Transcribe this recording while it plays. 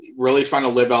really trying to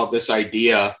live out this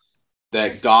idea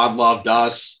that God loved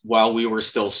us while we were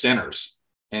still sinners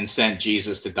and sent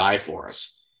Jesus to die for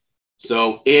us.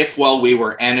 So if while we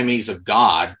were enemies of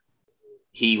God,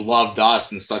 he loved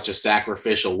us in such a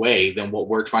sacrificial way, then what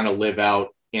we're trying to live out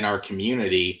in our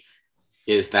community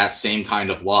is that same kind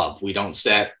of love. We don't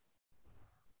set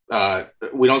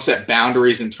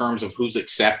boundaries in terms of who's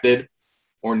accepted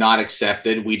or not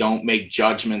accepted. We don't make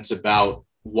judgments about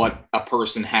what a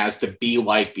person has to be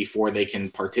like before they can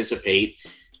participate.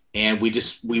 And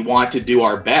we want to do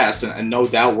our best, and no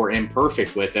doubt we're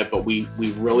imperfect with it, but we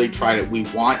really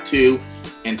want to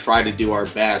and try to do our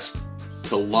best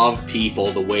to love people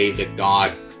the way that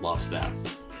God loves them,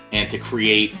 and to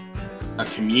create a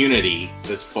community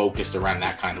that's focused around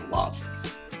that kind of love.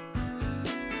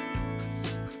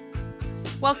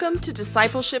 Welcome to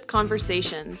Discipleship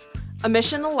Conversations, a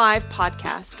Mission Alive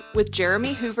podcast with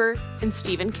Jeremy Hoover and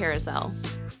Stephen Carousel.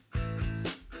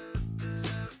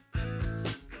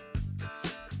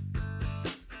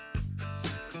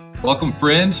 Welcome,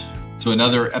 friends, to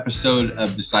another episode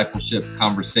of Discipleship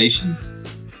Conversations.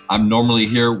 I'm normally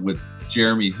here with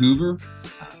Jeremy Hoover,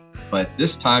 but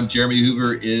this time Jeremy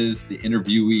Hoover is the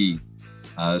interviewee.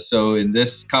 So in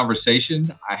this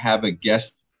conversation, I have a guest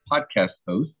podcast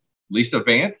host, Lisa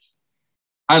Vance.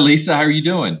 Hi, Lisa. How are you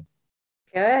doing?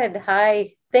 Good.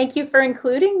 Hi. Thank you for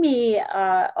including me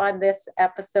on this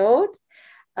episode.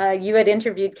 You had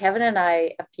interviewed Kevin and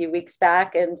I a few weeks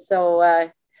back, and so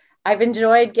I've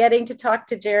enjoyed getting to talk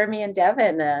to Jeremy and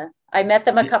Devin. I met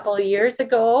them a couple of years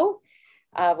ago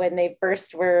when they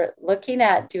first were looking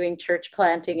at doing church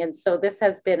planting. And so this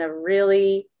has been a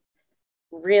really,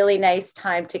 really nice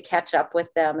time to catch up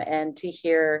with them and to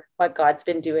hear what God's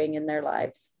been doing in their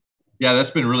lives. Yeah,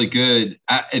 that's been really good.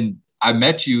 I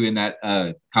met you in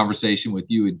that conversation with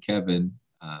you and Kevin.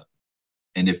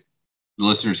 And if the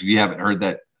listeners, if you haven't heard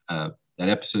that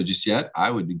episode just yet,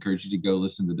 I would encourage you to go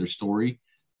listen to their story,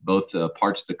 both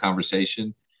parts of the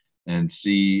conversation, and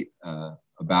hear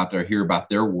about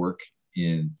their work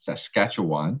in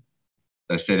Saskatchewan.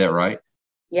 Did I say that right?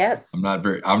 Yes. I'm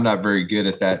not very good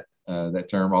at that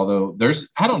term. Although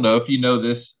I don't know if you know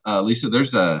this, Lisa.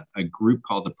 There's a group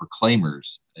called the Proclaimers,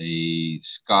 a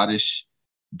Scottish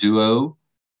duo,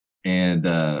 and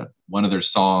one of their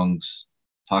songs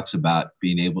talks about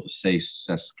being able to say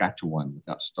Saskatchewan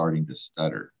without starting to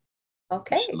stutter.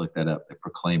 Okay. You should look that up. The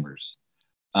Proclaimers.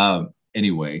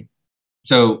 Anyway,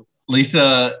 so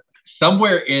Lisa,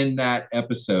 somewhere in that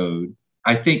episode,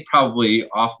 I think probably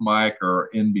off mic or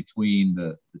in between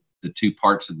the two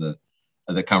parts of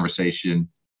the conversation,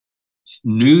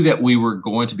 knew that we were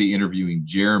going to be interviewing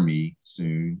Jeremy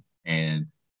soon. And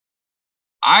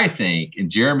I think,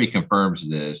 and Jeremy confirms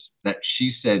this, that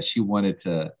she said she wanted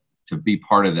to be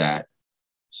part of that.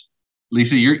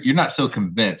 Lisa, you're not so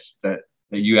convinced that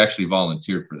you actually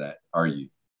volunteered for that, are you?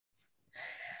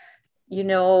 You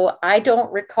know, I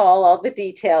don't recall all the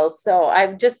details, so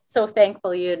I'm just so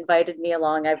thankful you invited me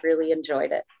along. I've really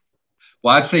enjoyed it.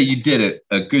 Well, I'd say you did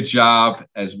a good job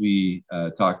as we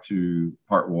talked to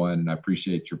part one, and I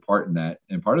appreciate your part in that.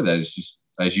 And part of that is just,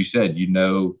 as you said,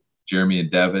 Jeremy and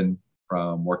Devin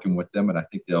from working with them, and I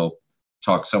think they'll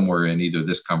talk somewhere in either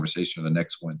this conversation or the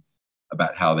next one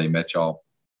about how they met y'all.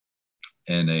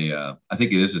 And I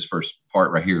think it is this first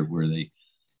part right here where they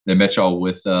met y'all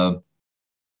with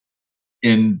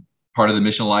in part of the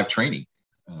Mission Alive training.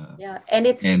 Yeah, and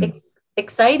it's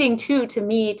exciting too to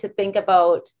me to think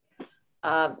about.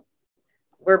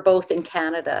 We're both in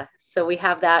Canada, so we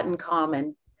have that in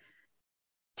common.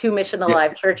 2 Mission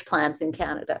Alive church plants in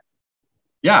Canada.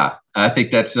 Yeah, I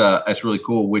think that's really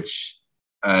cool, which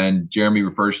and Jeremy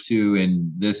refers to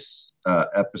in this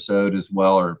episode as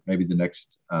well, or maybe the next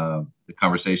the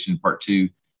conversation part 2,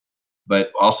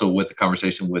 but also with the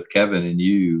conversation with Kevin and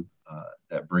you.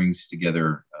 That brings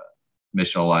together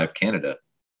Mission Alive Canada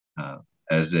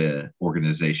as an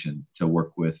organization to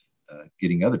work with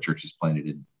getting other churches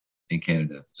planted in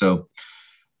Canada. So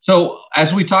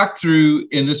as we talk through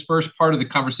in this first part of the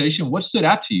conversation, what stood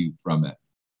out to you from it?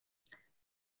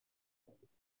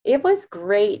 It was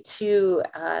great to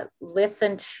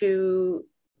listen to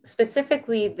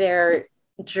specifically their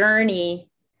journey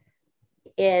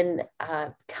in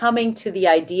coming to the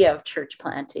idea of church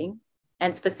planting,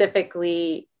 and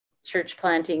specifically church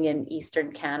planting in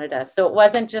Eastern Canada. So it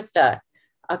wasn't just a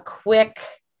quick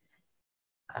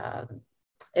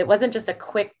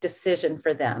decision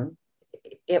for them.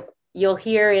 You'll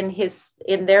hear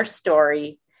in their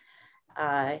story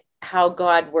how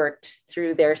God worked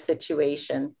through their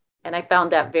situation. And I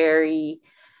found that very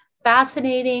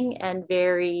fascinating and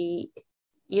very,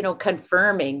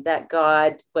 confirming that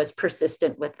God was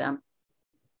persistent with them.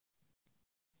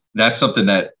 that's something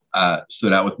that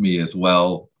stood out with me as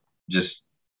well. Just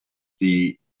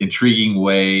the intriguing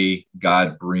way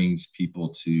God brings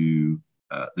people to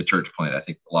the church plant. I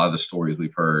think a lot of the stories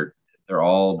we've heard, they're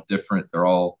all different. They're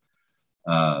all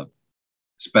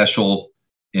special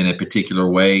in a particular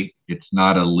way. It's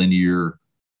not a linear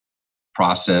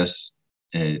process.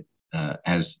 It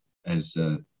has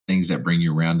things that bring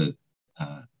you around to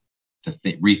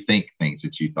rethink things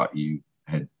that you thought you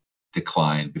had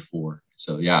declined before.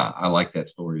 So yeah, I like that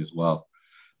story as well.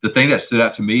 The thing that stood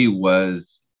out to me was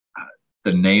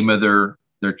the name of their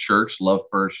church, Love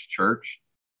First Church.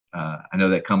 I know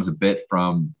that comes a bit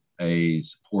from a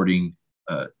supporting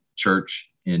church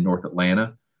in North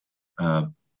Atlanta,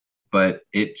 but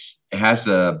it has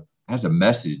a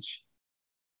message,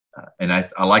 and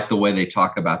I like the way they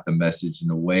talk about the message and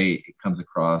the way it comes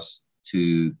across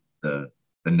to the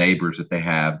neighbors that they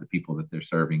have, the people that they're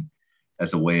serving, as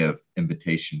a way of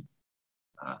invitation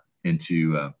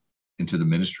into the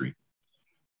ministry.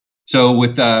 So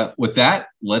with that,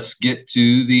 let's get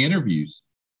to the interviews.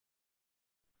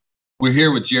 We're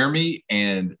here with Jeremy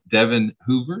and Devin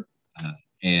Hoover,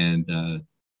 and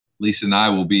Lisa and I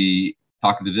will be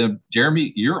talking to them.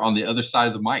 Jeremy, you're on the other side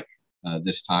of the mic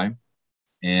this time,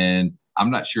 and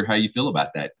I'm not sure how you feel about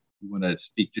that. You want to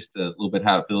speak just a little bit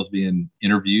how it feels being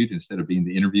interviewed instead of being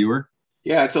the interviewer?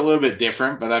 Yeah, it's a little bit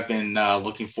different, but I've been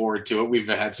looking forward to it. We've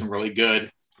had some really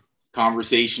good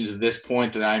conversations at this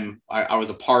point that I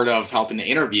was a part of helping to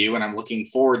interview, and I'm looking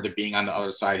forward to being on the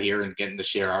other side here and getting to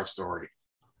share our story.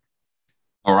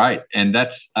 All right, and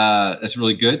that's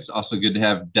really good. It's also good to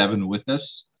have Devin with us.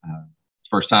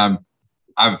 First time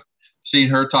I've seen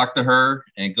her, talk to her,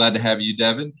 and glad to have you,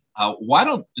 Devin. Why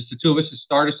don't just the two of us just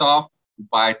start us off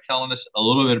by telling us a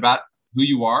little bit about who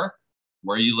you are,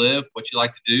 where you live, what you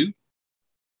like to do?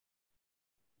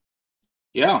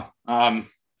 Yeah.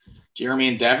 Jeremy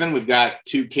and Devin, we've got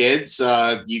 2 kids.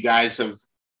 You guys have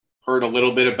heard a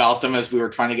little bit about them as we were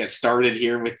trying to get started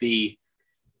here with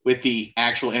the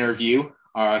actual interview.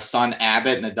 A son,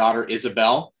 Abbott, and a daughter,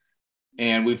 Isabel.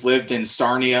 And we've lived in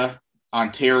Sarnia,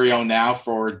 Ontario now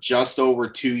for just over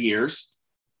 2 years.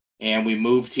 And we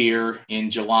moved here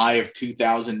in July of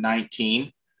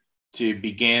 2019 to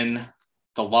begin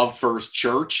the Love First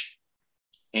Church.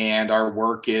 And our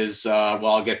work is,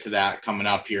 I'll get to that coming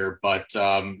up here. But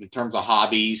in terms of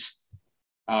hobbies,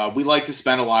 we like to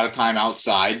spend a lot of time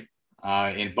outside,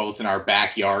 in our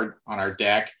backyard, on our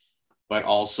deck, but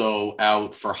also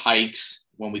out for hikes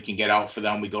when we can get out for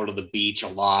them. We go to the beach a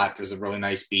lot. There's a really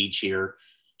nice beach here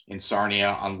in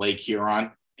Sarnia on Lake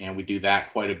Huron, and we do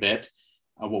that quite a bit.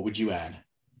 What would you add?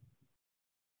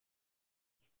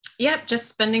 Yep, just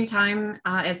spending time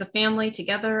as a family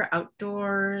together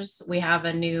outdoors. We have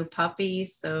a new puppy,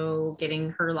 so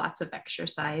getting her lots of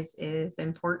exercise is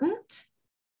important.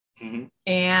 Mm-hmm.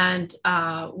 And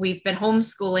we've been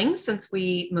homeschooling since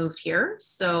we moved here.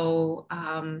 So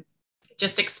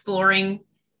just exploring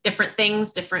different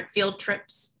things, different field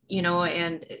trips,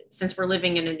 and since we're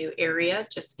living in a new area,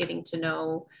 just getting to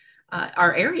know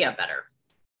our area better.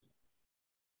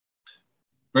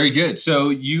 Very good. So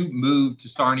you moved to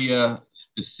Sarnia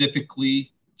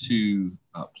specifically to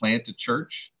plant a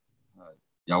church.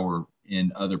 Y'all were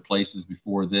in other places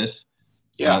before this.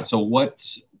 Yeah.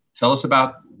 Tell us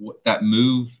about that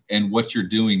move and what you're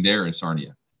doing there in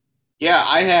Sarnia. Yeah,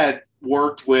 I had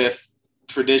worked with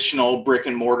traditional brick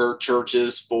and mortar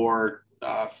churches for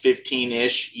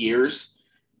 15-ish years,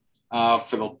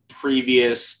 for the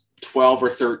previous 12 or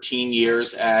 13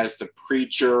 years as the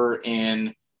preacher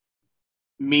in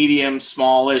medium,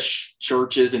 smallish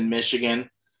churches in Michigan.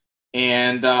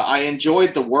 And I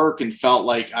enjoyed the work and felt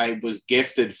like I was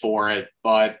gifted for it,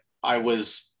 but I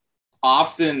was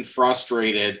often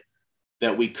frustrated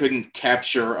that we couldn't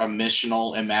capture a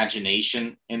missional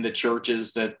imagination in the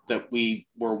churches that we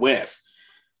were with.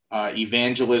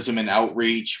 Evangelism and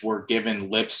outreach were given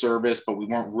lip service, but we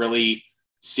weren't really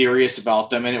serious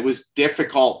about them. And it was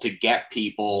difficult to get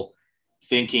people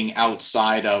thinking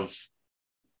outside of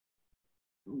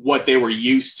what they were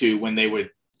used to when they would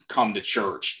come to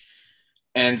church.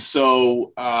 And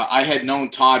so I had known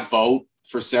Todd Vogt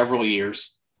for several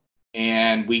years,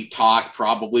 and we talked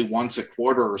probably once a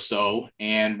quarter or so.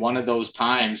 And one of those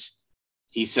times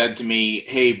he said to me,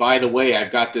 "Hey, by the way,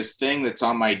 I've got this thing that's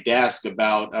on my desk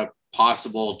about a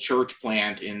possible church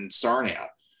plant in Sarnia."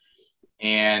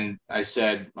 And I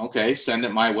said, "Okay, send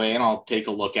it my way and I'll take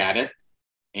a look at it."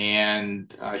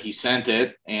 And he sent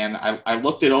it, and I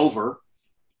looked it over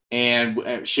and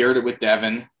shared it with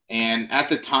Devin. And at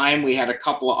the time we had a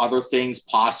couple of other things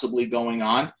possibly going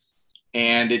on.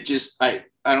 And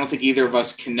I don't think either of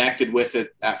us connected with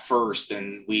it at first,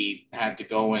 and we had to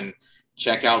go and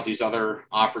check out these other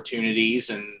opportunities,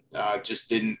 and just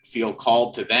didn't feel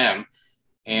called to them.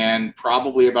 And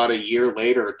probably about a year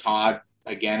later, Todd,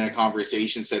 again in a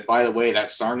conversation, said, "By the way, that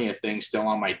Sarnia thing's still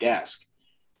on my desk."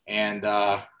 And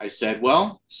I said,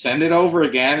 "Well, send it over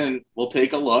again and we'll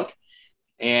take a look."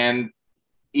 And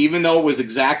even though it was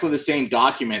exactly the same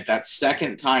document, that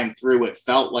second time through, it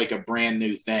felt like a brand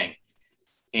new thing.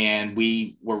 And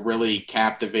we were really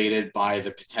captivated by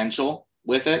the potential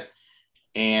with it,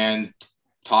 and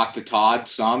talked to Todd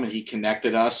some, and he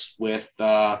connected us with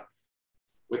the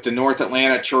North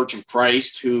Atlanta Church of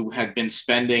Christ, who had been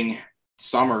spending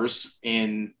summers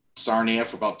in Sarnia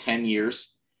for about 10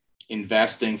 years,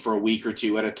 investing for a week or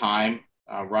two at a time,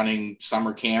 running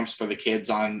summer camps for the kids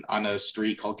on a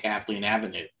street called Kathleen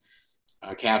Avenue.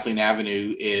 Kathleen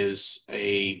Avenue is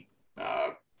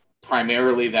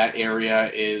primarily that area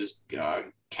is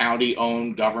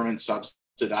county-owned,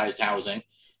 government-subsidized housing.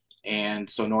 And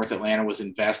so North Atlanta was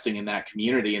investing in that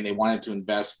community, and they wanted to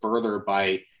invest further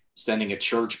by sending a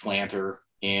church planter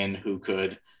in who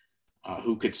could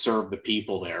serve the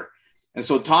people there. And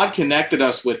so Todd connected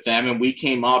us with them, and we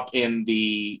came up in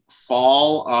the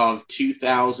fall of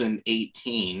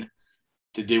 2018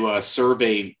 to do a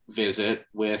survey visit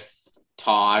with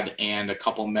Todd and a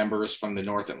couple members from the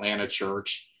North Atlanta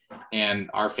Church and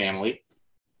our family.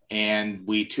 And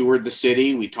we toured the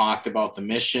city. We talked about the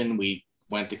mission. We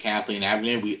went to Kathleen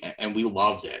Avenue. We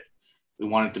loved it. We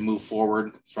wanted to move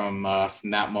forward from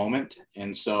that moment.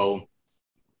 And so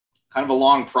kind of a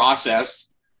long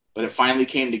process, but it finally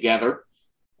came together.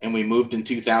 And we moved in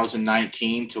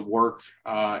 2019 to work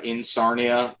in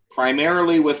Sarnia,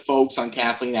 primarily with folks on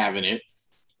Kathleen Avenue.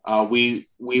 We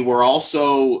were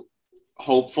also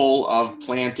hopeful of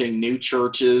planting new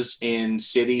churches in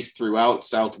cities throughout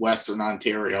southwestern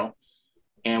Ontario.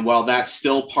 And while that's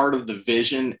still part of the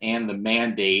vision and the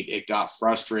mandate, it got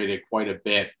frustrated quite a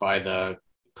bit by the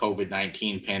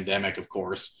COVID-19 pandemic, of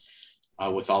course,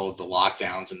 with all of the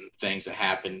lockdowns and things that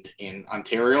happened in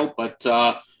Ontario. But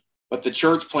the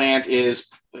church plant is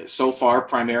so far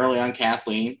primarily on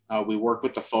Kathleen. We work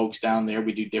with the folks down there.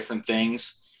 We do different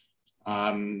things.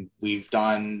 We've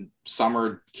done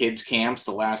summer kids camps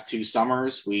the last 2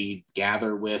 summers. We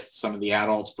gather with some of the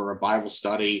adults for a Bible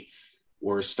study.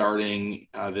 We're starting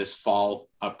this fall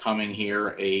upcoming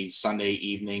here a Sunday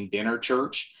evening dinner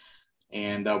church.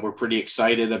 And we're pretty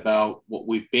excited about what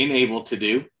we've been able to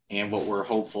do and what we're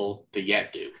hopeful to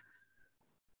yet do.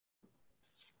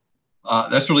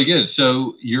 That's really good.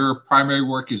 So your primary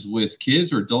work is with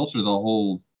kids or adults, or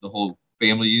the whole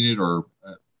family unit, or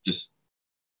just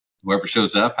whoever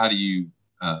shows up? How do you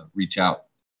reach out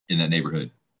in that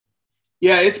neighborhood?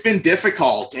 Yeah, it's been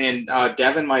difficult, and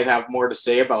Devin might have more to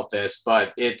say about this,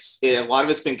 but a lot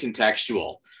of it's been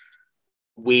contextual.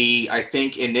 I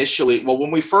think initially,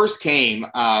 when we first came,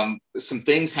 some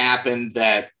things happened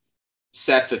that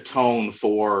set the tone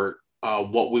for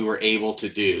what we were able to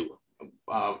do.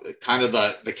 Kind of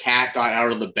the cat got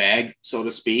out of the bag, so to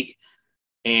speak,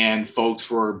 and folks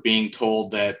were being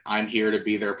told that I'm here to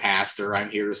be their pastor.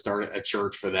 I'm here to start a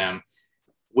church for them,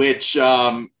 which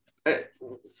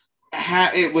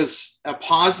it was a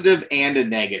positive and a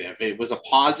negative. It was a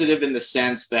positive in the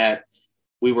sense that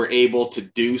we were able to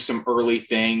do some early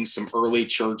things, some early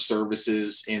church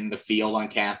services in the field on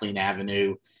Kathleen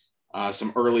Avenue,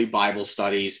 some early Bible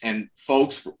studies, and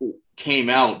folks came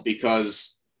out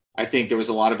because I think there was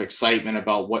a lot of excitement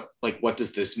about what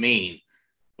does this mean?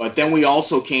 But then we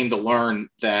also came to learn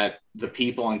that the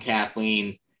people on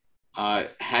Kathleen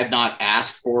had not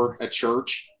asked for a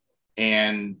church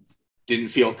and didn't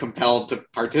feel compelled to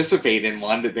participate in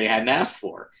one that they hadn't asked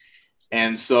for.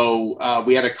 And so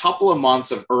we had a couple of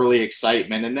months of early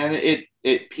excitement, and then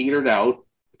it petered out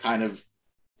kind of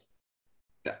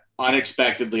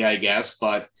unexpectedly, I guess,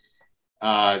 but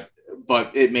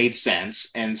it made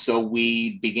sense. And so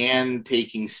we began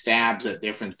taking stabs at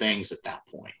different things at that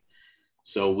point.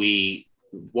 So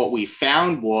what we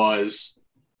found was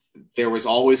there was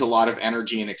always a lot of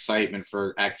energy and excitement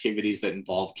for activities that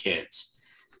involve kids.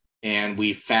 And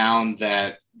we found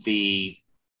that the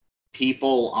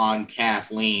people on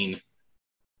Kathleen,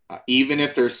 even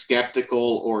if they're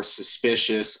skeptical or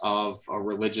suspicious of a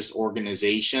religious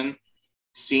organization,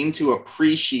 seem to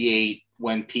appreciate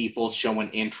when people show an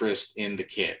interest in the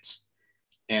kids.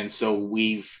 And so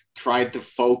we've tried to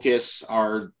focus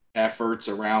our efforts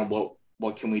around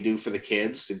what can we do for the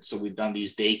kids. And so we've done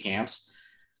these day camps.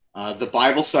 The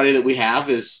Bible study that we have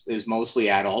is mostly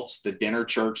adults. The dinner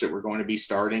church that we're going to be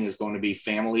starting is going to be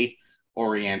family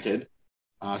oriented.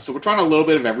 So we're trying a little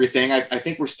bit of everything. I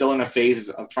think we're still in a phase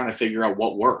of trying to figure out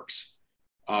what works.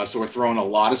 So we're throwing a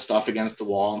lot of stuff against the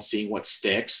wall and seeing what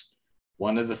sticks.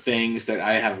 One of the things that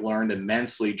I have learned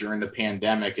immensely during the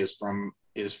pandemic is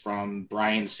from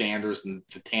Brian Sanders and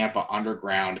the Tampa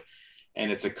Underground,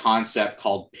 and it's a concept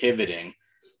called pivoting.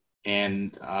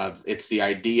 And it's the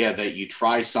idea that you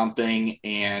try something,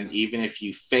 and even if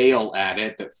you fail at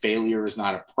it, that failure is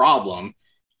not a problem.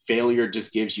 Failure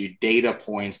just gives you data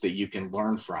points that you can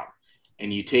learn from.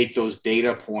 And you take those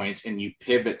data points and you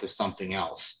pivot to something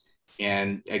else.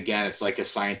 And again, it's like a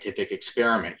scientific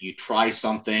experiment. You try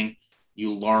something,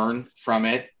 you learn from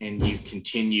it, and you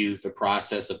continue the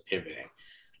process of pivoting.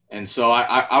 And so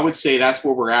I would say that's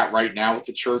where we're at right now with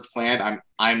the church plant.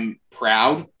 I'm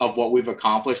proud of what we've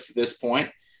accomplished to this point.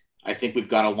 I think we've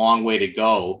got a long way to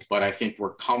go, but I think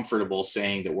we're comfortable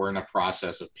saying that we're in a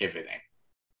process of pivoting.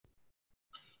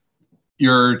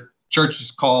 Your church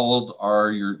is called,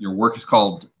 or your work is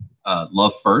called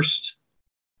Love First.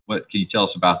 What can you tell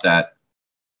us about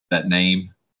that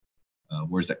name?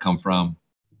 Where does that come from?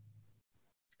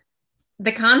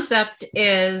 The concept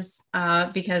is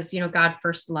because, God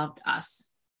first loved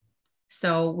us.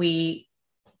 So we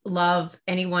love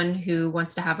anyone who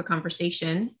wants to have a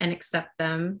conversation and accept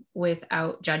them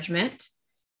without judgment.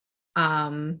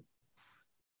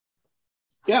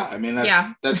 Yeah, I mean,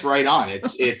 that's right on.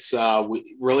 It's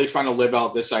we really trying to live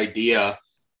out this idea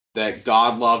that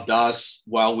God loved us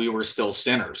while we were still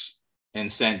sinners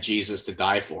and sent Jesus to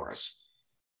die for us.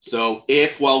 So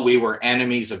if while we were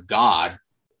enemies of God,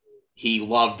 he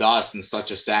loved us in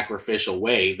such a sacrificial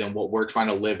way, then what we're trying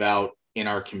to live out in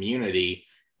our community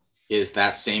is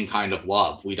that same kind of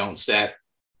love. We don't set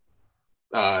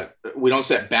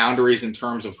boundaries in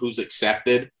terms of who's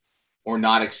accepted or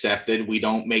not accepted. We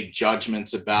don't make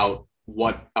judgments about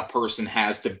what a person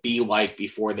has to be like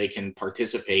before they can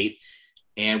participate.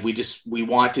 And we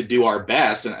want to do our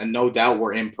best, and no doubt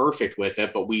we're imperfect with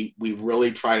it, but we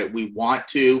really want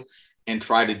to and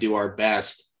try to do our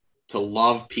best to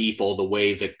love people the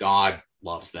way that God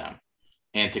loves them,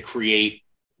 and to create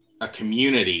a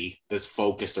community that's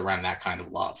focused around that kind of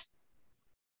love.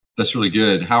 That's really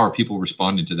good. How are people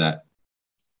responding to that?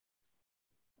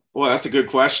 Well, that's a good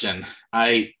question.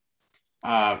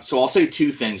 So I'll say two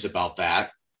things about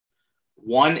that.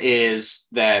 One is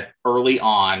that early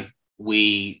on,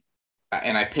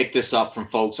 and I picked this up from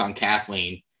folks on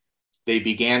Kathleen, they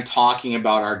began talking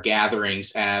about our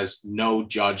gatherings as no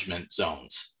judgment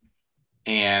zones.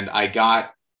 And I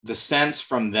got the sense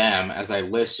from them as I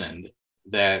listened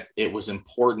that it was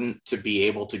important to be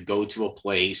able to go to a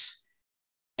place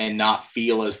and not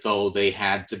feel as though they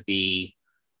had to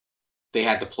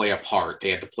play a part.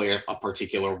 They had to play a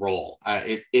particular role.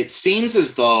 It seems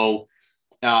as though,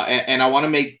 and I want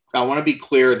to be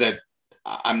clear that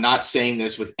I'm not saying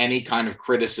this with any kind of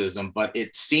criticism, but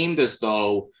it seemed as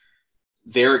though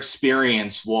their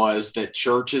experience was that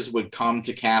churches would come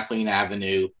to Kathleen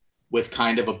Avenue with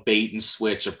kind of a bait and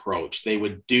switch approach. They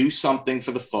would do something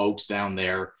for the folks down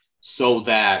there so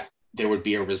that there would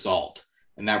be a result.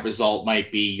 And that result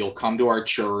might be, you'll come to our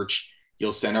church,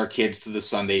 you'll send our kids to the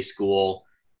Sunday school,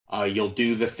 you'll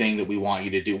do the thing that we want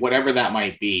you to do, whatever that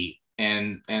might be.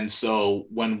 And so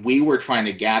when we were trying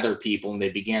to gather people and they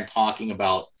began talking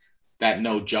about that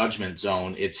no judgment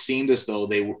zone, it seemed as though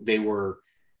they were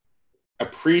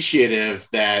appreciative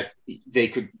that they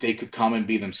could come and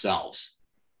be themselves,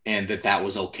 and that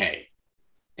was okay.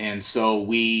 And so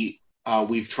we've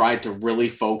tried to really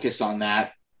focus on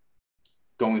that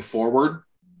going forward,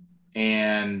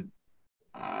 and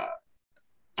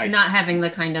not having the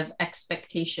kind of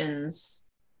expectations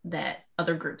that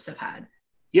other groups have had.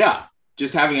 Yeah,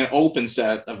 just having an open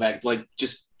set of like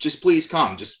just please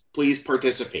come, just please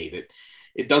participate.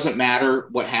 It doesn't matter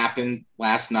what happened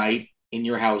last night in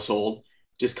your household.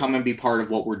 Just come and be part of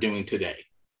what we're doing today.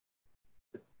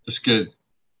 That's good.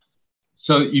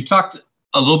 So you talked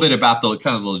a little bit about the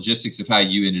kind of the logistics of how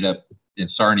you ended up in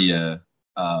Sarnia,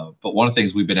 but one of the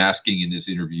things we've been asking in these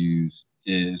interviews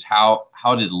is how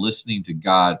did listening to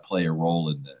God play a role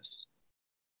in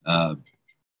this?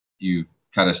 You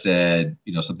kind of said,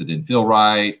 something didn't feel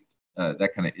right,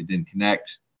 it didn't connect.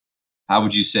 How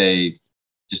would you say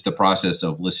just the process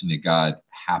of listening to God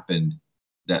happened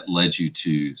that led you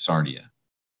to Sarnia?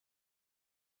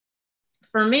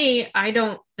 For me, I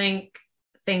don't think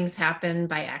things happen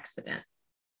by accident.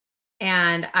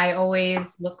 And I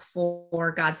always look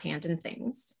for God's hand in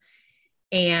things.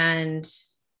 And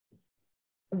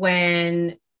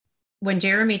when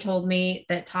Jeremy told me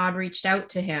that Todd reached out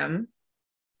to him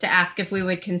to ask if we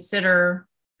would consider,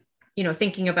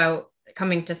 thinking about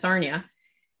coming to Sarnia,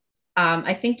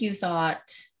 I think you thought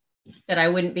that I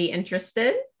wouldn't be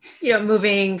interested,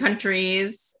 moving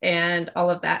countries and all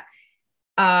of that.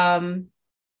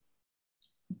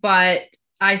 But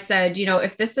I said,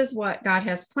 if this is what God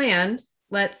has planned,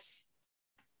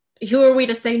 who are we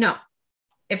to say no?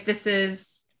 If this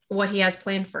is what he has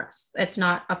planned for us, it's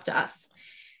not up to us.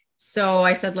 So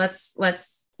I said,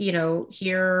 let's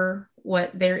hear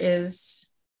what there is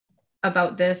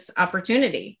about this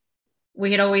opportunity.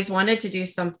 We had always wanted to do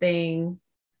something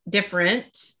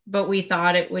different, but we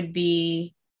thought it would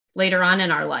be later on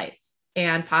in our life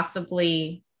and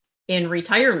possibly in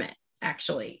retirement,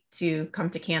 actually, to come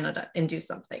to Canada and do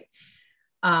something.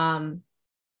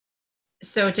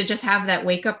 So to just have that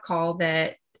wake up call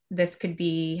that this could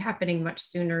be happening much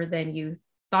sooner than you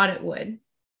thought it would.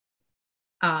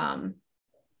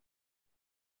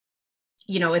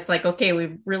 It's like, okay,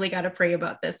 we've really got to pray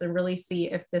about this and really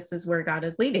see if this is where God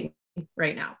is leading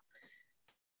right now.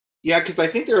 Yeah, because I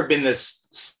think there have been this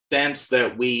sense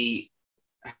that we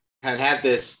had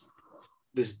this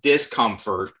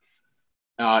discomfort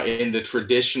in the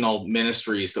traditional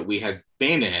ministries that we had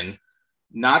been in.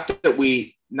 Not that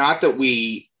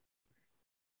we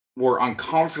were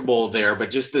uncomfortable there,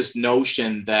 but just this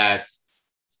notion that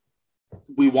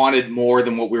we wanted more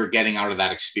than what we were getting out of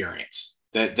that experience.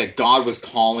 That God was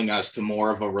calling us to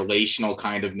more of a relational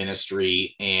kind of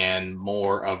ministry and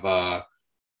more of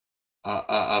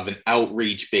an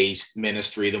outreach-based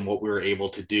ministry than what we were able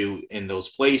to do in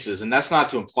those places. And that's not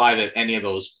to imply that any of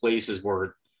those places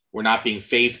were not being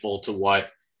faithful to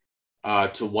what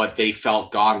they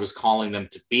felt God was calling them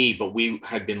to be, but we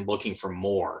had been looking for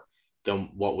more than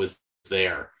what was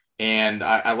there. And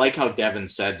I like how Devin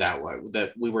said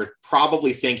that we were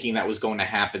probably thinking that was going to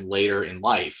happen later in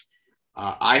life.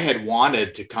 I had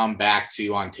wanted to come back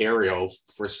to Ontario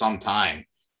for some time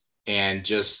and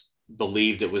just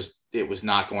believed it was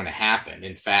not going to happen.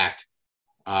 In fact,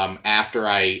 after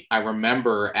I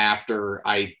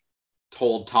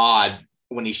told Todd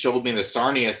when he showed me the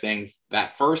Sarnia thing that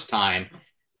first time,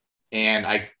 and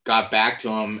I got back to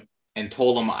him and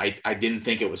told him I didn't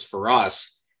think it was for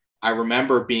us, I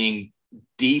remember being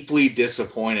deeply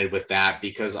disappointed with that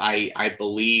because I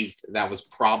believed that was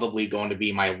probably going to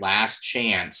be my last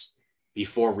chance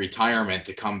before retirement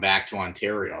to come back to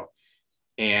Ontario.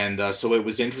 And so it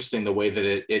was interesting the way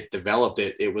that it developed.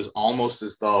 It was almost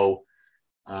as though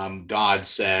God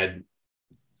said,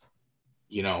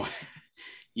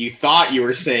 you thought you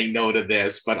were saying no to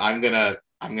this, but I'm gonna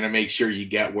make sure you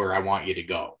get where I want you to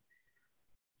go.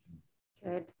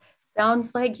 Good.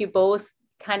 Sounds like you both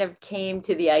kind of came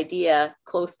to the idea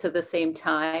close to the same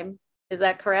time. Is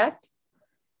that correct?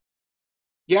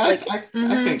 Yeah, I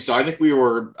think so. I think we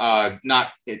were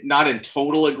not in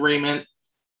total agreement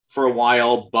for a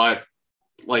while, but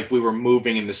like we were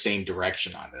moving in the same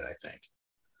direction on it, I think.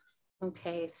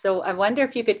 Okay, so I wonder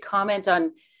if you could comment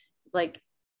on, like,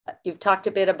 you've talked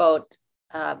a bit about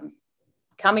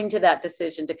coming to that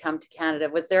decision to come to Canada.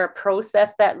 Was there a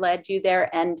process that led you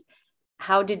there, and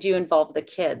how did you involve the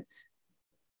kids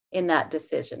in that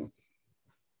decision?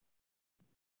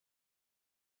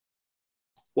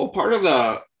 Well, part of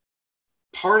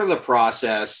the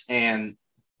process, and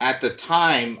at the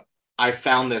time I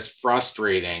found this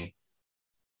frustrating,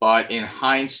 but in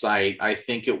hindsight, I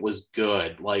think it was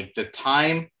good. Like the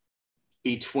time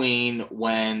between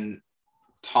when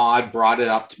Todd brought it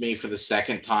up to me for the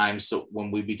second time, so when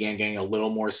we began getting a little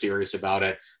more serious about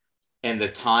it, and the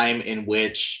time in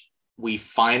which we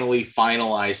finally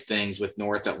finalized things with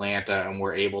North Atlanta and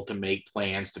were able to make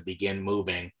plans to begin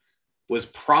moving, was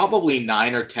probably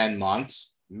 9 or 10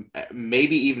 months,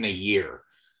 maybe even a year.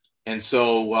 And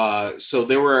so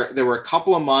there were a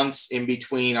couple of months in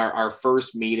between our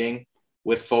first meeting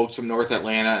with folks from North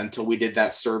Atlanta until we did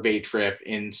that survey trip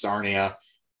in Sarnia.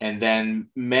 And then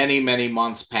many, many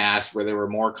months passed where there were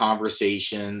more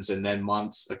conversations, and then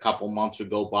a couple months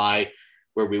would go by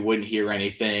where we wouldn't hear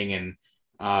anything. And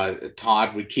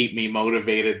Todd would keep me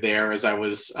motivated there as I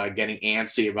was getting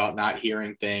antsy about not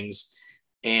hearing things.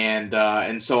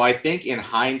 And so I think in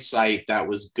hindsight, that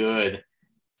was good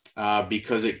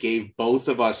because it gave both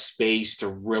of us space to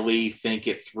really think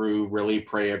it through, really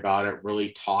pray about it,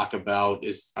 really talk about,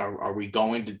 are we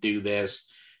going to do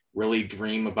this, really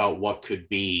dream about what could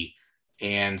be.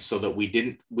 And so that we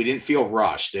didn't feel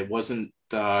rushed. It wasn't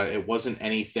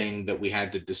anything that we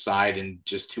had to decide in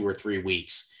just 2 or 3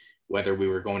 weeks whether we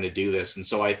were going to do this. And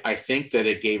so I think that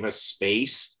it gave us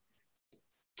space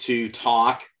to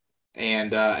talk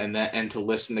and to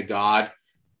listen to God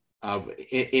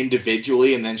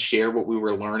individually, and then share what we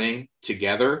were learning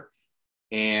together.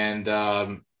 And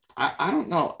I don't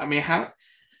know. I mean,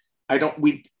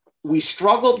 we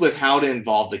struggled with how to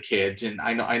involve the kids, and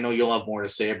I know you'll have more to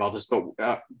say about this,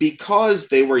 but because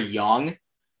they were young,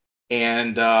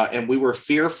 and we were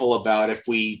fearful about if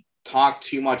we talked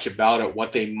too much about it,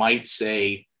 what they might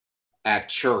say at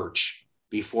church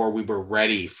before we were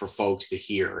ready for folks to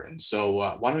hear. And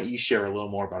so, why don't you share a little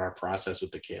more about our process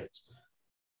with the kids?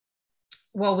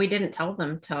 Well, we didn't tell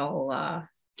them till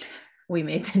we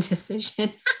made the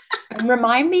decision. And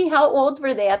remind me, how old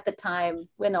were they at the time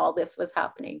when all this was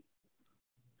happening?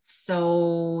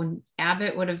 So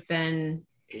Abbott would have been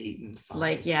 8 and 5,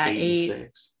 like, 8 and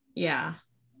 6. Yeah.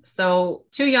 So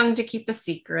too young to keep a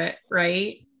secret,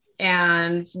 right?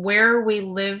 And where we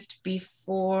lived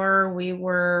before, we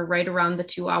were right around the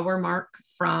 2-hour mark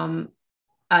from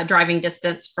driving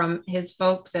distance from his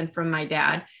folks and from my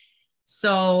dad.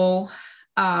 So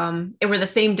it were the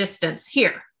same distance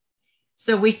here.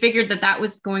 So we figured that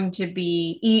was going to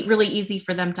be really easy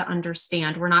for them to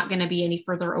understand. We're not going to be any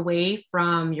further away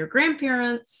from your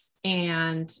grandparents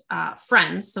and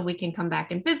friends, so we can come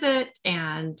back and visit.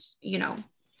 And,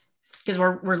 because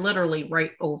we're literally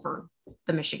right over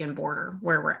the Michigan border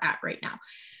where we're at right now.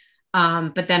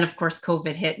 But then, of course,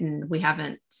 COVID hit and we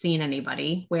haven't seen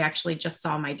anybody. We actually just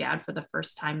saw my dad for the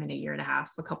first time in a year and a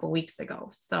half a couple of weeks ago.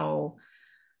 So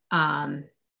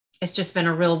it's just been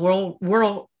a real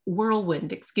whirlwind,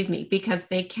 because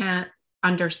they can't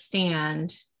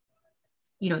understand,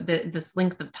 this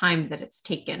length of time that it's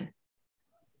taken.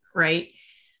 Right.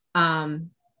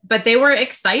 But they were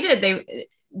excited.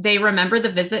 They remember the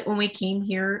visit when we came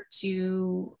here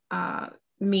to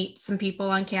meet some people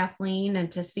on Kathleen and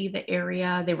to see the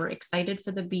area. They were excited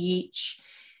for the beach.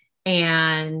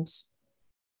 And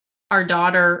our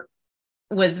daughter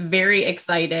was very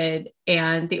excited.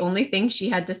 And the only thing she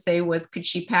had to say was, could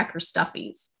she pack her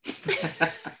stuffies?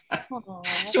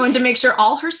 She wanted to make sure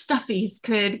all her stuffies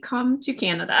could come to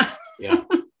Canada. Yeah.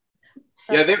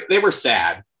 Yeah, they were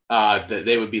sad that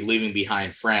they would be leaving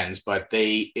behind friends, but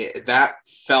it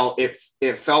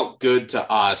felt good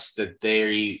to us that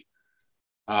they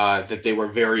were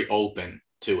very open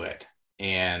to it,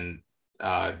 and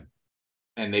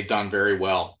they've done very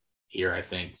well here, I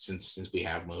think, since we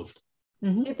have moved.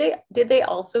 Mm-hmm. Did they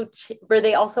also were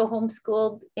they also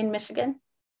homeschooled in Michigan?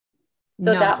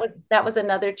 So No. that was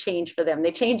another change for them.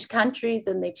 They changed countries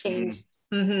and they changed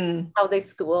how they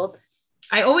schooled.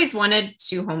 I always wanted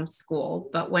to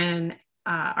homeschool, but when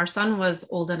our son was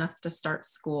old enough to start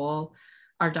school,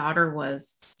 our daughter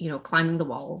was, climbing the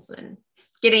walls and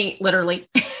getting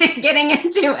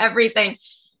into everything.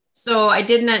 So I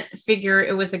didn't figure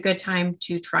it was a good time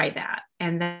to try that.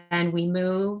 And then we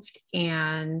moved,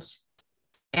 and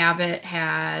Abbott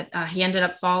he ended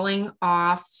up falling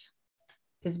off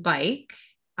his bike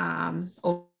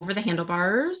over the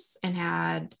handlebars and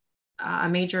had a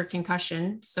major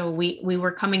concussion. So we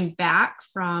were coming back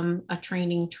from a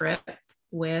training trip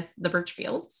with the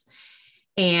Birchfields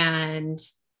and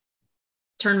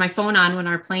turned my phone on when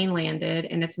our plane landed,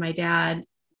 and it's my dad,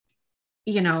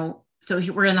 so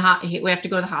we're we have to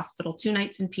go to the hospital 2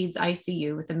 nights in peds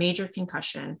ICU with a major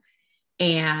concussion.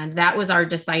 And that was our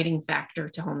deciding factor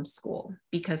to homeschool,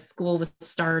 because school was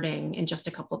starting in just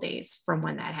a couple of days from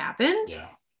when that happened. Yeah.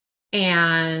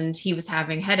 And he was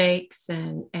having headaches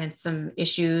and some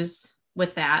issues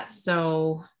with that.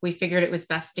 So we figured it was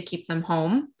best to keep them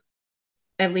home,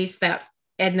 at least that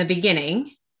in the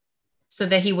beginning, so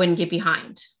that he wouldn't get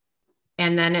behind.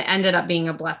 And then it ended up being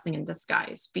a blessing in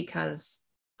disguise, because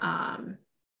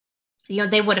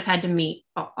they would have had to meet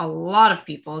a lot of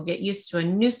people, get used to a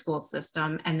new school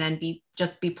system, and then be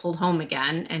pulled home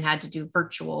again and had to do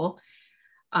virtual.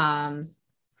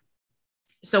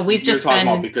 So we've just been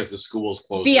about because the school's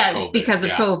closed. Yeah, because of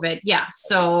COVID. Yeah.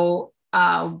 So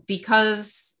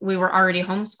because we were already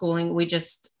homeschooling, we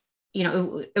just,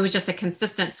 it was just a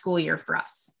consistent school year for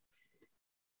us.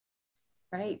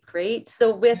 Right. Great.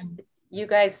 So with you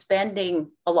guys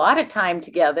spending a lot of time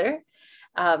together,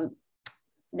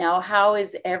 now how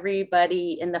is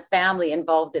everybody in the family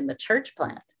involved in the church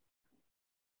plant?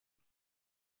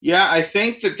 Yeah, I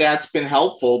think that's been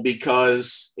helpful,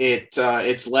 because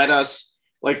it's let us,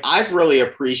 I've really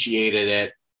appreciated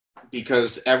it,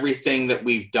 because everything that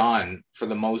we've done for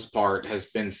the most part has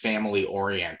been family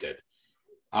oriented.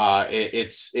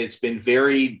 It's been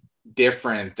very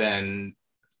different than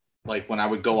when I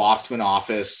would go off to an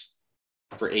office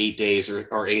for 8 days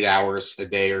or 8 hours a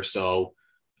day or so.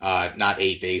 Not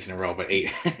 8 days in a row, but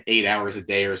 8 hours a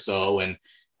day or so. And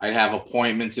I'd have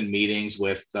appointments and meetings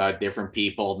with different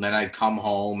people. And then I'd come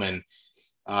home, and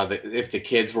if the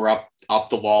kids were up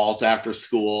the walls after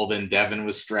school, then Devin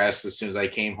was stressed as soon as I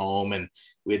came home, and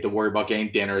we had to worry about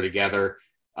getting dinner together.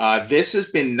 This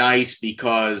has been nice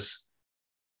because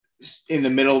in the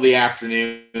middle of the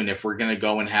afternoon, if we're going to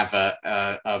go and have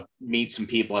a meet some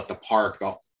people at the park,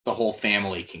 the whole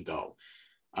family can go.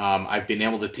 I've been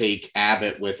able to take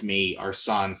Abbott with me, our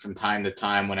son, from time to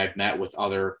time when I've met with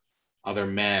other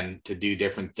men to do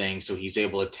different things. So he's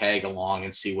able to tag along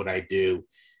and see what I do.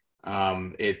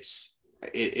 It's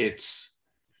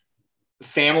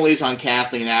families on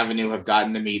Kathleen Avenue have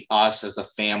gotten to meet us as a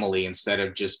family instead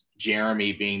of just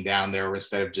Jeremy being down there, or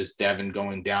instead of just Devin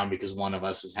going down because one of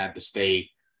us has had to stay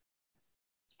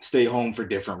home for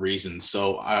different reasons.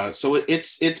 So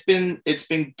it's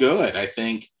been good. I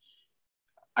think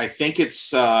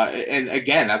it's and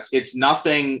again, it's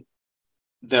nothing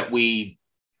that we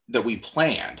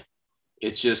planned.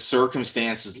 It's just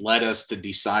circumstances led us to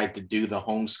decide to do the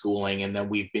homeschooling, and then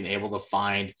we've been able to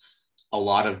find a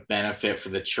lot of benefit for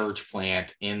the church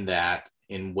plant in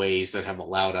ways that have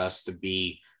allowed us to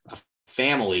be a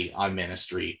family on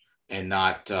ministry and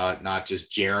not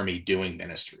just Jeremy doing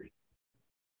ministry.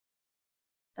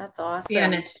 That's awesome. Yeah,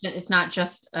 and it's not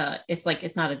just it's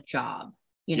not a job,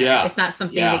 it's not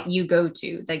something that you go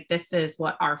to. Like, this is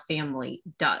what our family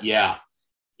does. Yeah,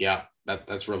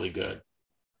 that's really good.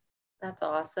 That's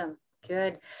awesome.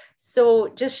 Good. So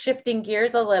just shifting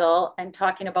gears a little and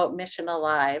talking about Mission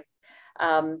Alive.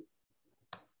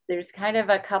 There's kind of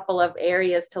a couple of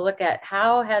areas to look at.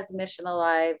 How has Mission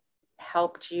Alive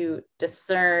helped you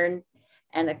discern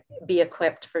and be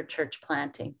equipped for church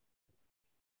planting?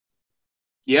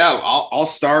 Yeah, I'll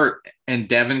start and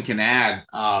Devin can add.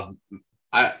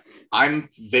 I'm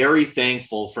very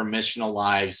thankful for Mission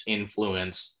Alive's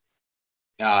influence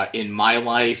in my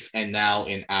life and now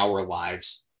in our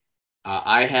lives.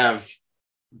 I have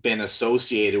been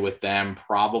associated with them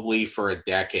probably for a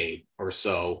decade or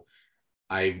so.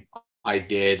 I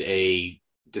did a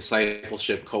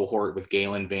discipleship cohort with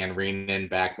Galen Van Reenen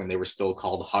back when they were still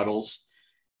called Huddles.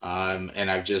 And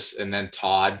then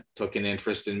Todd took an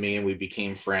interest in me and we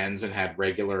became friends and had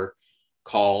regular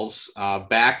calls.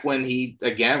 Back when he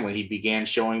began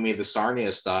showing me the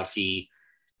Sarnia stuff, he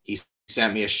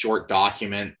sent me a short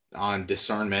document on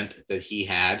discernment that he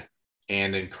had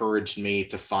and encouraged me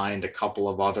to find a couple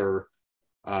of other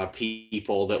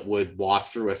people that would walk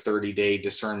through a 30-day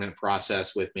discernment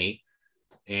process with me.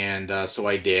 And so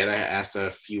I did. I asked a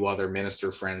few other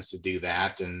minister friends to do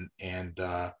that. And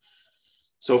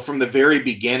so from the very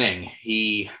beginning,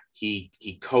 he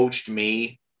coached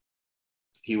me.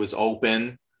 He was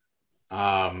open.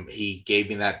 He gave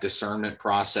me that discernment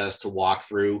process to walk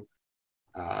through.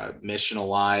 Mission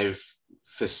Alive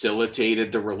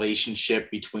facilitated the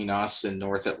relationship between us and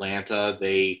North Atlanta.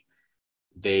 They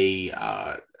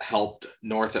helped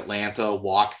North Atlanta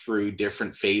walk through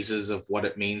different phases of what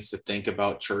it means to think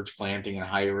about church planting and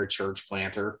hire a church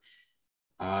planter.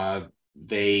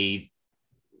 They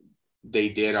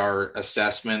did our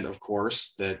assessment, of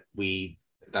course,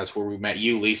 that's where we met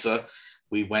you, Lisa.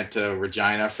 We went to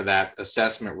Regina for that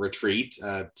assessment retreat.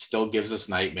 Still gives us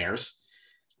nightmares.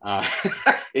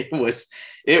 It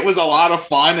was a lot of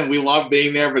fun and we loved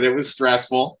being there, but it was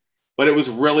stressful, but it was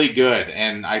really good.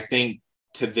 And I think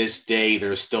to this day,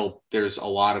 there's a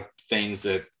lot of things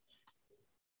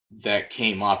that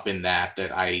came up in that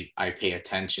I pay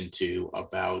attention to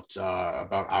about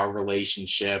our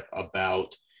relationship,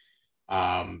 about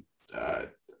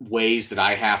ways that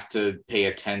I have to pay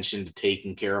attention to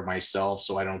taking care of myself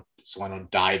so I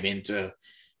don't dive into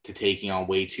taking on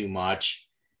way too much.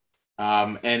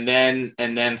 And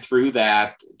then through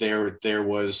that, there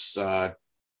was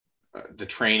the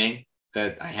training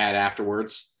that I had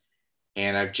afterwards.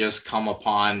 And I've just come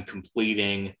upon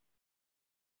completing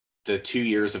the 2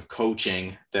 years of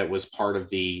coaching that was part of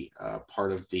the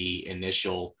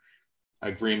initial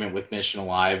agreement with Mission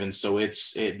Alive. And so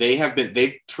they've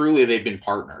been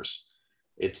partners.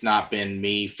 It's not been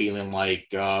me feeling like,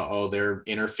 they're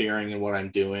interfering in what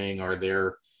I'm doing or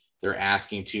they're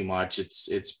asking too much.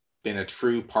 It's been a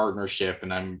true partnership,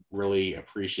 and I'm really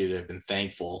appreciative and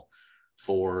thankful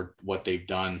for what they've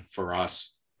done for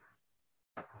us.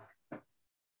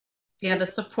 Yeah, the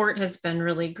support has been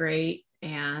really great.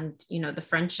 And, the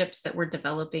friendships that we're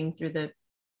developing through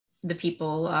the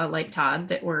people like Todd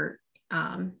that we're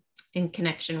in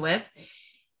connection with.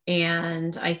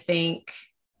 And I think,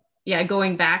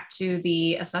 going back to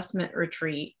the assessment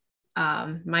retreat,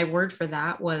 my word for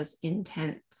that was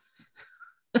intense.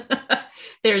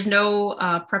 There's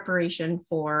no preparation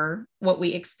for what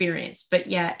we experienced, but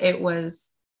yet it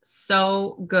was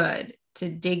so good to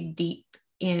dig deep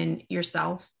in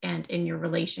yourself and in your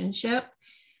relationship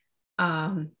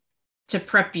to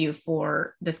prep you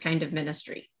for this kind of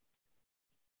ministry.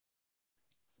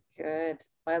 Good.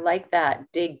 I like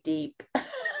that. Dig deep.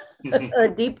 A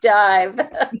deep dive.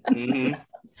 Mm-hmm.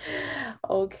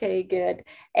 Okay, good.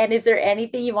 And is there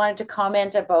anything you wanted to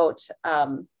comment about,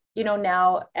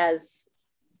 now as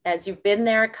you've been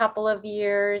there a couple of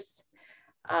years,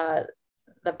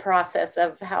 the process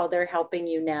of how they're helping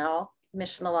you now,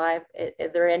 Mission Alive? Are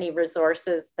there any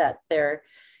resources that they're,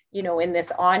 in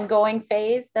this ongoing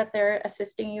phase that they're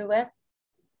assisting you with?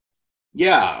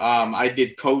 Yeah, I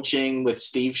did coaching with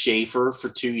Steve Schaefer for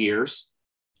 2 years,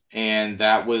 and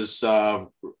that was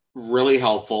really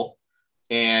helpful.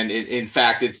 And in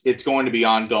fact, it's going to be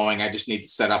ongoing. I just need to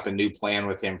set up a new plan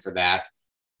with him for that.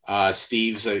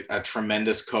 Steve's a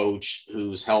tremendous coach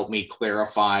who's helped me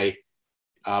clarify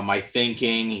my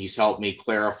thinking. He's helped me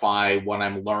clarify what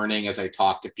I'm learning as I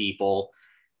talk to people,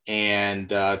 and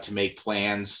to make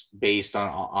plans based on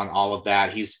all of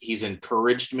that. He's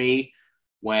encouraged me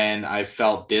when I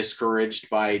felt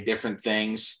discouraged by different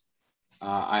things.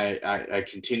 I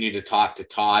continue to talk to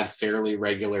Todd fairly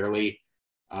regularly.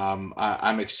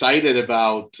 I'm excited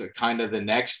about kind of the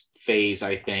next phase,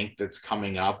 I think, that's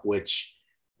coming up, which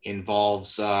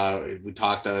involves, we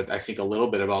talked, I think, a little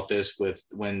bit about this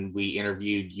when we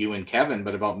interviewed you and Kevin,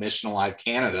 but about Mission Alive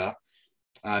Canada.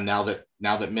 Now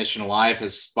that Mission Alive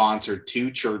has sponsored 2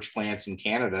 church plants in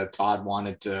Canada, Todd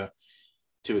wanted to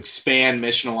expand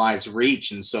Mission Alive's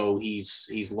reach. And so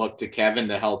he's looked to Kevin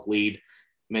to help lead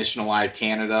Mission Alive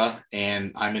Canada,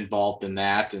 and I'm involved in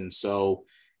that. And so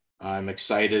I'm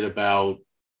excited about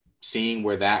seeing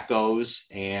where that goes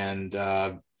and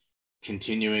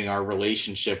continuing our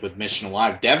relationship with Mission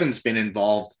Alive. Devin's been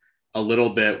involved a little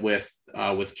bit with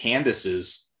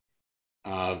Candace's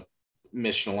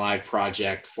Mission Alive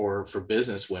project for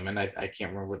business women. I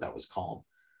can't remember what that was called.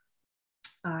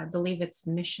 I believe it's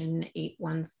Mission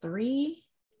 813.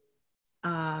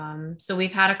 So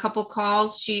we've had a couple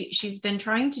calls. She's been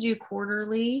trying to do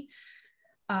quarterly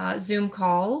Zoom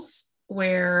calls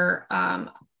where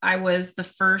I was the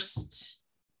first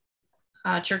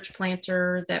church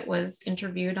planter that was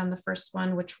interviewed on the first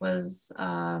one, which was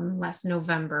last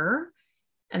November.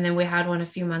 And then we had one a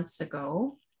few months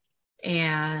ago.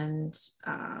 And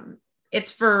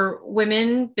it's for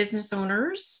women business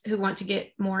owners who want to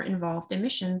get more involved in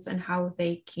missions and how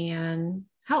they can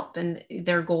help. And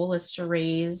their goal is to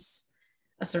raise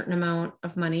a certain amount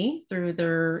of money through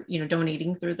their,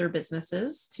 donating through their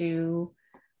businesses to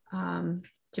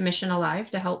Mission Alive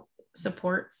to help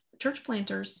support church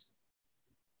planters.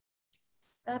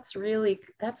 That's really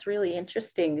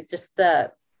interesting. It's just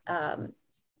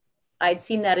I'd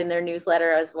seen that in their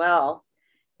newsletter as well,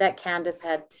 that Candace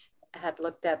had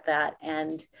looked at that,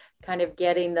 and kind of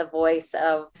getting the voice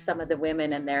of some of the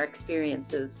women and their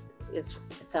experiences it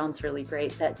sounds really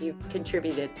great that you've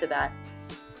contributed to that.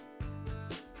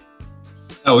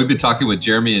 We've been talking with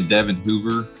Jeremy and Devin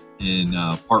Hoover in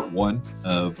part 1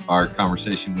 of our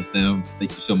conversation with them.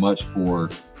 Thank you so much for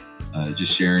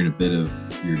just sharing a bit of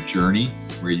your journey,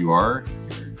 where you are,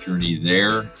 your journey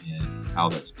there, and how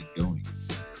that's been going.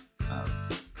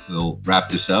 We'll wrap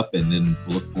this up, and then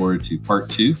we'll look forward to part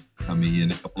 2 coming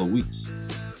in a couple of weeks.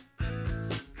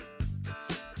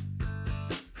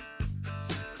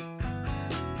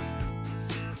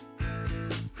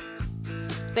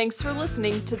 Thanks for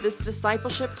listening to this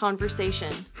discipleship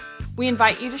conversation. We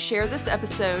invite you to share this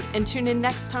episode and tune in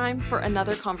next time for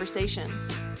another conversation.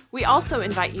 We also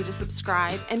invite you to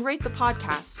subscribe and rate the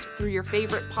podcast through your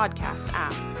favorite podcast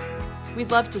app. We'd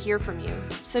love to hear from you.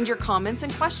 Send your comments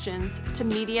and questions to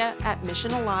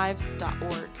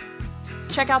media@missionalive.org.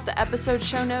 Check out the episode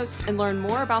show notes and learn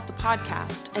more about the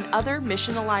podcast and other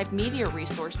Mission Alive media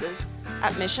resources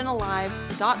at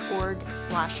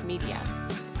missionalive.org/media.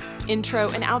 Intro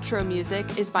and outro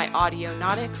music is by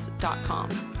audionautics.com.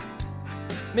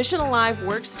 Mission Alive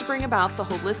works to bring about the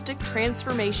holistic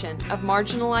transformation of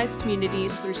marginalized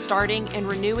communities through starting and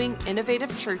renewing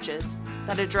innovative churches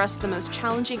that address the most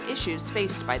challenging issues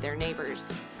faced by their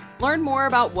neighbors. Learn more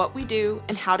about what we do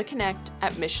and how to connect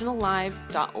at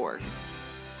missionalive.org.